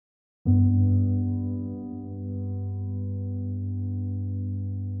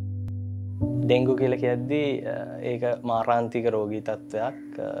Dengue කියලා කියද්දී ඒක මාරාන්තික රෝගී තත්ත්වයක්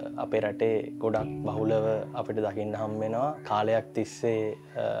අපේ රටේ ගොඩක් බහුලව අපිට දකින්න හම් වෙනවා. කාලයක්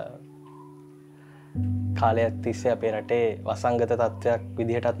තිස්සේ අපේ රටේ වසංගත තත්ත්වයක්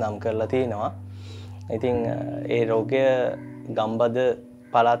විදිහටත් නම් කරලා තියෙනවා. ඉතින් ඒ රෝගය ගම්බද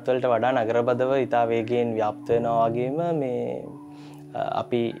පළාත්වලට වඩා නගරබදව ඉතා වේගයෙන් ව්‍යාප්ත වෙනවා වගේම මේ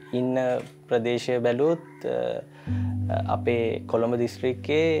අපි ඉන්න ප්‍රදේශය බැලුවොත් අපේ කොළඹ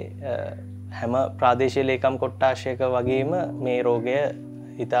දිස්ත්‍රික්කයේ හැම ප්‍රාදේශීය ලේකම් කොට්ටාශයක වගේම මේ රෝගය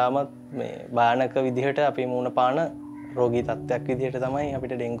ඉතාමත් මේ භයානක විදිහට අපි මුහුණ පාන රෝගී තත්ත්වයක් විදිහට තමයි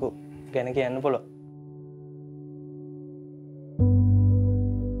අපිට ඩෙන්ගු ගැන කියන්න පුළුවන්.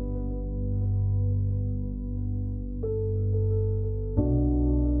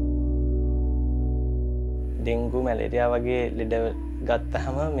 ඩෙන්ගු මැලේරියා වගේ ලෙඩ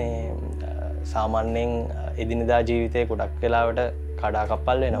ගත්තහම මේ සාමාන්‍යයෙන් එදිනෙදා ජීවිතේ ගොඩක් වෙලාවට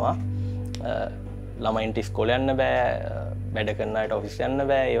කඩාකප්පල් වෙනවා. ළමයින්ට ඉස්කෝලේ යන්න බෑ, වැඩ කරන අයට ඔෆිස් යන්න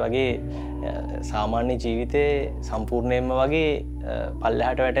බෑ. ඒ වගේ සාමාන්‍ය ජීවිතේ සම්පූර්ණයෙන්ම වගේ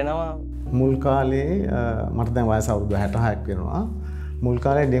පල්ලෙහාට වැටෙනවා. මුල් කාලේ මට දැන් වයස අවුරුදු 66ක් වෙනවා. මුල්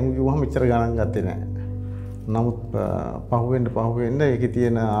කාලේ ඩෙන්ගු කිව්වම මෙච්චර ගණන් ගත්තේ නෑ. නමුත් පහුවෙන්න ඒකේ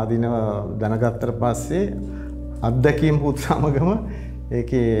තියෙන ආදීනව දැනගත්තට පස්සේ අත්දැකීම් පුත් සමගම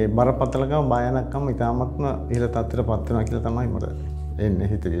ඒකේ බරපතලකම භයානකම ඉතාමත්ම ඉහළ තත්ත්වයට පත් වෙනවා කියලා තමයි මට එන්නේ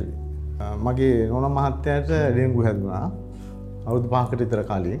හිතේ. මගේ නෝනා මහත්තයාට ඩෙන්ගු හැදුනා අවුරුදු 5කට විතර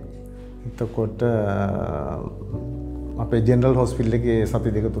කලින්. එතකොට අපේ ජෙනරල් හොස්පිටල් එකේ සති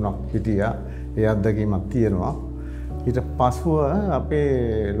දෙක තුනක් හිටියා. ඒ අත්දැකීමක් තියෙනවා. ඊට පස්ව අපේ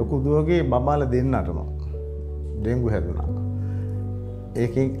ලොකු දුවගේ බබාලා දෙන්නටම ඩෙන්ගු හැදුනා.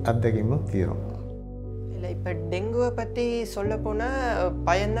 ඒකෙන් අත්දැකීමක් තියෙනවා. இப்போ டெங்குவை பற்றி சொல்ல போனால்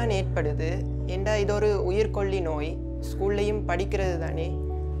பயம்தான் ஏற்படுது. ஏண்டா இது ஒரு உயிர்கொல்லி நோய், ஸ்கூல்லையும் படிக்கிறது தானே.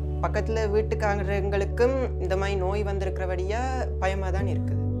 பக்கத்தில் வீட்டுக்காரங்களுக்கும் இந்த மாதிரி நோய் வந்திருக்கிறபடியாக பயமாக தான்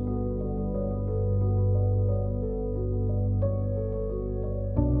இருக்குது.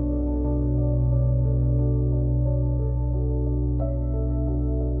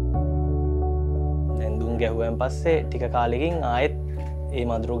 දුම් ගැහුවෙන් පස්සේ ටික කාලෙකින් ආයෙත් ඒ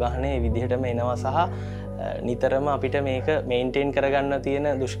මදුරු ගහනේ විදිහටම එනවා සහ නිතරම අපිට මේක මේන්ටේන් කරගන්න තියෙන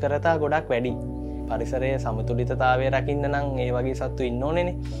දුෂ්කරතා ගොඩක් වැඩි. පරිසරයේ සමතුලිතතාවය රකින්න නම් ඒ වගේ සත්තු ඉන්න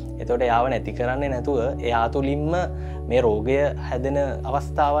ඕනේනේ. එතකොට යාව නැති කරන්නේ නැතුව එයා තුලින්ම මේ රෝගය හැදෙන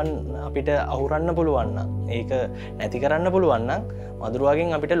අවස්ථාවන් අපිට අහුරන්න පුළුවන් නම්, ඒක නැති කරන්න පුළුවන් නම්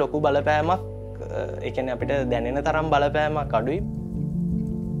මදුරුවගෙන් අපිට ලොකු බලපෑමක්, ඒ කියන්නේ අපිට දැනෙන තරම් බලපෑමක් අඩුයි.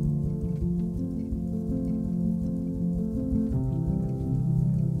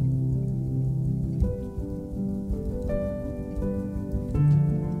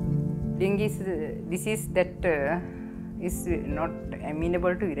 Dengue is a disease that is not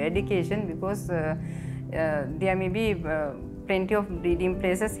amenable to eradication because there may be plenty of breeding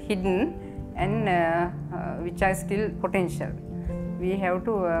places hidden and which are still potential. We have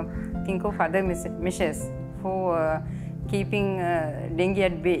to think of other measures for keeping dengue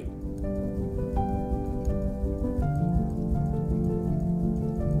at bay.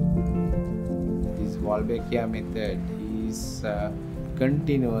 This Wolbachia method is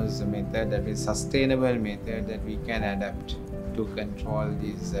continuous method, that is sustainable method that we can adapt to control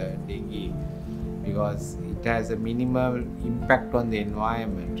this dengue, because it has a minimal impact on the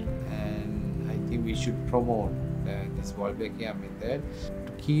environment, and I think we should promote this Wolbachia method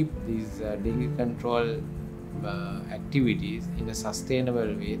to keep these dengue control activities in a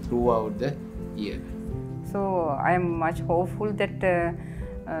sustainable way throughout the year. So I am much hopeful that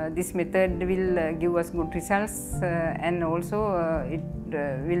this method will give us good results, and also it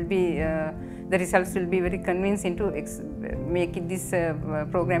will be the results will be very convincing to make this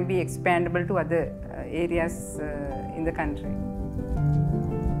program be expandable to other areas in the country.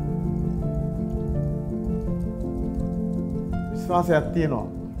 විශ්වාසයක් තියෙනවා.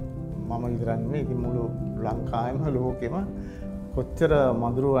 මම විතරක් නෙමෙයි, ඉතින් මුළු ලංකාවෙම ලෝකෙම කොච්චර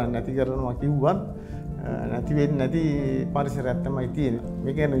මදුරුවන් නැති කරනවා කිව්වත් නැති වෙන්නේ නැති පරිසරයක් තමයි තියෙන්නේ.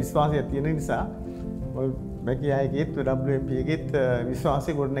 මේක ගැන විශ්වාසයක් තියෙන නිසා මැකියායකෙත් WMP එකෙත්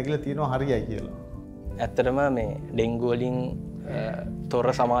විශ්වාසය ගොඩනැගිලා තියෙනවා හරියයි කියලා. ඇත්තටම මේ ඩෙන්ගු වලින් තොර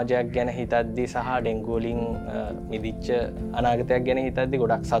සමාජයක් ගැන හිතද්දී සහ ඩෙන්ගු වලින් මිදිච්ච අනාගතයක් ගැන හිතද්දී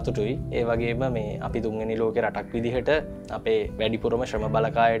ගොඩක් සතුටුයි. ඒ වගේම මේ අපි තුන්වෙනි ලෝකේ රටක් විදිහට අපේ වැඩිපුරම ශ්‍රම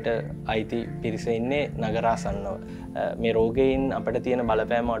බලකායට අයිති පිරිස ඉන්නේ නගරාසන්නව. මේ රෝගයෙන් අපිට තියෙන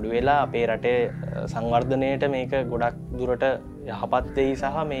බලපෑම අඩු වෙලා අපේ රටේ සංවර්ධනයට මේක ගොඩක් දුරට යහපත් වෙයි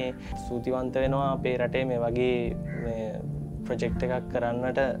සහ මේ ස්තුතිවන්ත වෙනවා අපේ රටේ මේ වගේ මේ ප්‍රොජෙක්ට් එකක්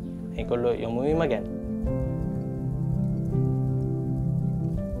කරන්නට ඒගොල්ලෝ යොමු වීම ගැන.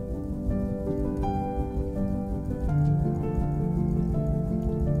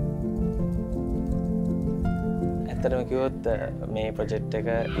 ඇත්තටම කිව්වොත් මේ ප්‍රොජෙක්ට් එක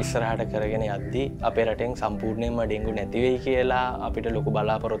ඉස්සරහට කරගෙන යද්දී අපේ රටෙන් සම්පූර්ණයෙන්ම ඩෙන්ගු නැති වෙයි කියලා අපිට ලොකු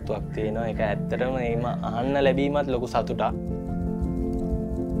බලාපොරොත්තුවක් තියෙනවා. ඒක ඇත්තටම එහෙම අහන්න ලැබීමත් ලොකු සතුටක්.